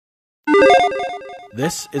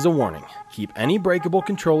This is a warning. Keep any breakable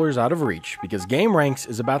controllers out of reach because Gameranx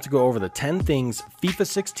is about to go over the 10 things FIFA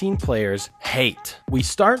 16 players hate. We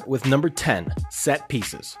start with number 10, set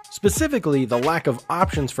pieces. Specifically, the lack of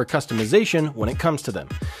options for customization when it comes to them.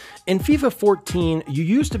 In FIFA 14, you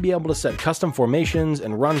used to be able to set custom formations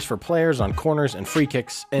and runs for players on corners and free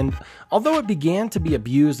kicks, and although it began to be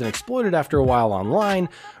abused and exploited after a while online,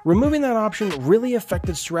 removing that option really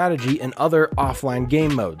affected strategy in other offline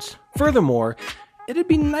game modes. Furthermore, it'd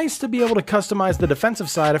be nice to be able to customize the defensive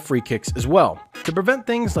side of free kicks as well, to prevent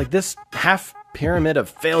things like this half pyramid of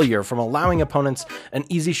failure from allowing opponents an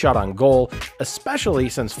easy shot on goal, especially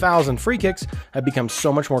since fouls and free kicks have become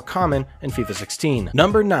so much more common in FIFA 16.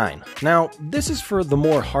 Number 9. Now, this is for the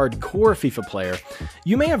more hardcore FIFA player.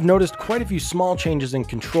 You may have noticed quite a few small changes in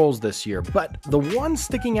controls this year, but the one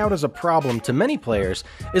sticking out as a problem to many players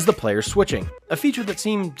is the player switching. A feature that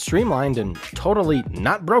seemed streamlined and totally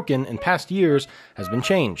not broken in past years has been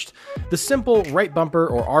changed. The simple right bumper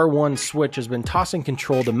or R1 switch has been tossing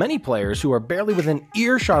control to many players who are barely within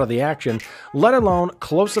earshot of the action, let alone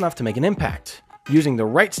close enough to make an impact. Using the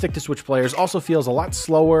right stick to switch players also feels a lot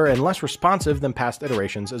slower and less responsive than past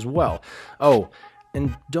iterations as well. Oh,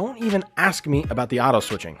 and don't even ask me about the auto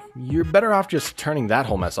switching. You're better off just turning that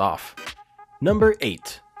whole mess off. Number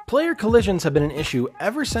 8. Player collisions have been an issue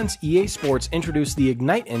ever since EA Sports introduced the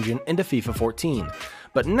Ignite engine into FIFA 14.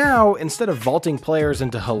 But now, instead of vaulting players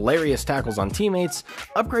into hilarious tackles on teammates,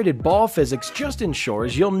 upgraded ball physics just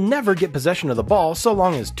ensures you'll never get possession of the ball so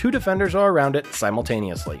long as 2 defenders are around it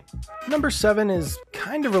simultaneously. Number 7 is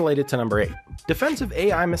kind of related to number 8. Defensive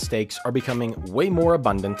AI mistakes are becoming way more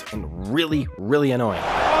abundant and really annoying.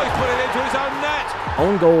 Oh, he put it into his own net!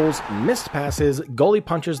 Own goals, missed passes, goalie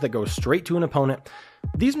punches that go straight to an opponent.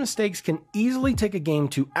 These mistakes can easily take a game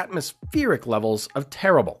to atmospheric levels of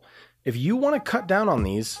terrible. If you want to cut down on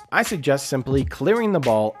these, I suggest simply clearing the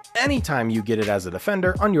ball anytime you get it as a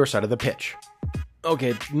defender on your side of the pitch.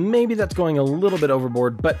 Okay, maybe that's going a little bit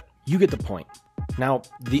overboard, but you get the point. Now,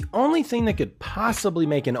 the only thing that could possibly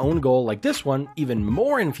make an own goal like this one even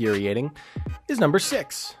more infuriating is number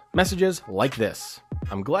 6. Messages like this.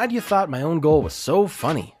 I'm glad you thought my own goal was so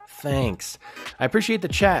funny. Thanks. I appreciate the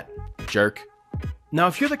chat, jerk. Now,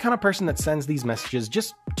 if you're the kind of person that sends these messages,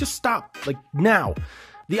 just stop, like now.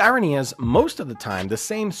 The irony is, most of the time, the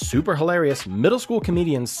same super hilarious middle school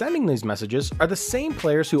comedians sending these messages are the same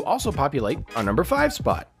players who also populate our number 5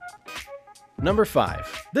 spot. Number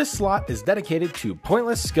 5. This slot is dedicated to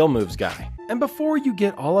Pointless Skill Moves Guy. And before you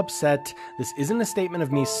get all upset, this isn't a statement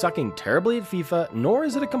of me sucking terribly at FIFA, nor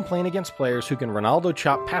is it a complaint against players who can Ronaldo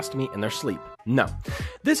chop past me in their sleep. No.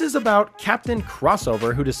 This is about Captain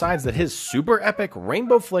Crossover who decides that his super epic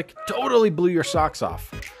rainbow flick totally blew your socks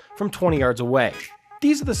off from 20 yards away.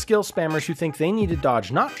 These are the skill spammers who think they need to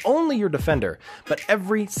dodge not only your defender, but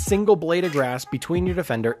every single blade of grass between your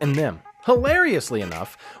defender and them. Hilariously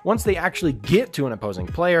enough, once they actually get to an opposing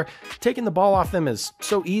player, taking the ball off them is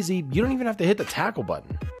so easy, you don't even have to hit the tackle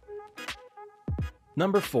button.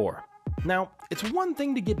 Number 4. Now, it's one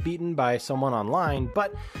thing to get beaten by someone online,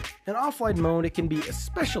 but in offline mode it can be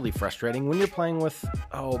especially frustrating when you're playing with,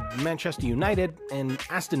 Manchester United and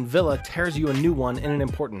Aston Villa tears you a new one in an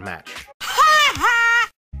important match.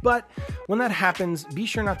 But when that happens, be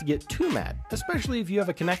sure not to get too mad, especially if you have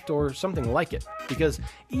a Kinect or something like it, because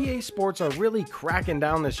EA Sports are really cracking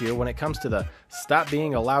down this year when it comes to the "stop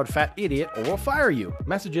being a loud fat idiot or we'll fire you"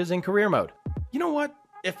 messages in career mode. You know what?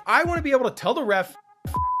 If I want to be able to tell the ref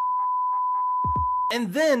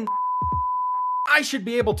and then I should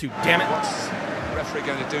be able to, damn it. What's the referee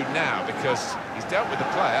going to do now? Because he's dealt with the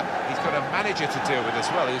player, he's got a manager to deal with as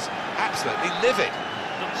well. He's absolutely livid.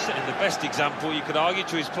 Not setting the best example, you could argue,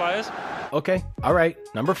 to his players. Okay, alright,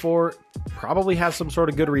 number 4 probably has some sort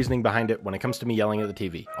of good reasoning behind it when it comes to me yelling at the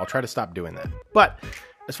TV. I'll try to stop doing that. But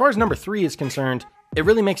as far as number 3 is concerned, it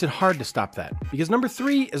really makes it hard to stop that, because number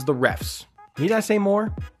 3 is the refs. Need I say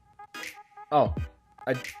more? Oh,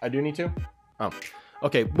 I do need to? Oh,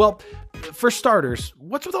 okay, well, for starters,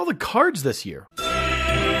 what's with all the cards this year?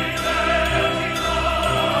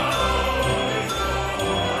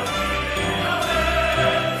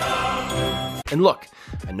 And look,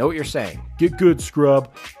 I know what you're saying. Get good,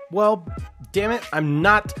 scrub. Well, damn it, I'm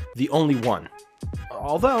not the only one.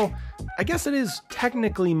 Although, I guess it is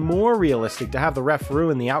technically more realistic to have the ref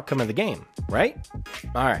ruin the outcome of the game, right?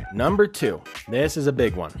 Alright, number 2. This is a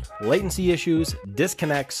big one. Latency issues,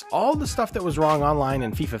 disconnects, all the stuff that was wrong online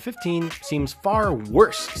in FIFA 15 seems far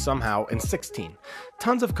worse somehow in 16.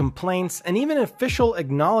 Tons of complaints, and even official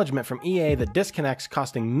acknowledgement from EA that disconnects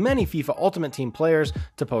costing many FIFA Ultimate Team players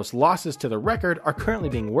to post losses to the record are currently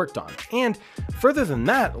being worked on. And further than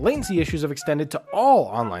that, latency issues have extended to all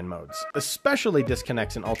online modes, especially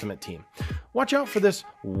disconnects in Ultimate Team. Watch out for this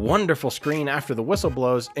wonderful screen after the whistle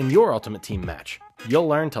blows in your Ultimate Team match. You'll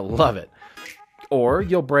learn to love it. Or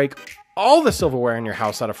you'll break all the silverware in your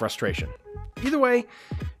house out of frustration. Either way,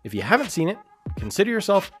 if you haven't seen it, consider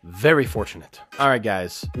yourself very fortunate. Alright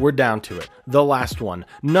guys, we're down to it. The last one.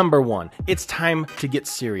 Number 1. It's time to get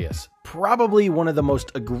serious. Probably one of the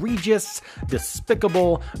most egregious,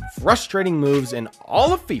 despicable, frustrating moves in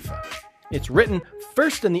all of FIFA. It's written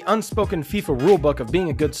first in the unspoken FIFA rulebook of being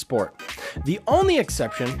a good sport. The only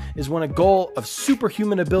exception is when a goal of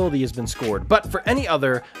superhuman ability has been scored, but for any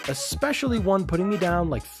other, especially one putting me down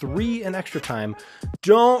like 3 in extra time,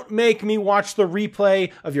 don't make me watch the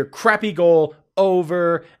replay of your crappy goal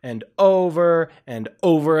over and over and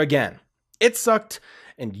over again. It sucked,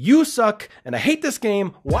 and you suck, and I hate this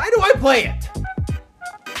game. Why do I play it?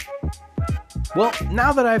 Well,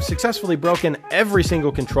 now that I've successfully broken every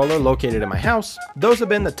single controller located in my house, those have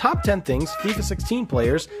been the top 10 things FIFA 16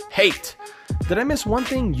 players hate. Did I miss one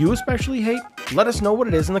thing you especially hate? Let us know what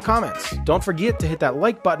it is in the comments. Don't forget to hit that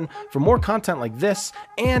like button for more content like this,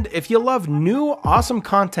 and if you love new awesome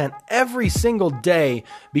content every single day,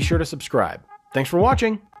 be sure to subscribe. Thanks for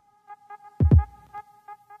watching!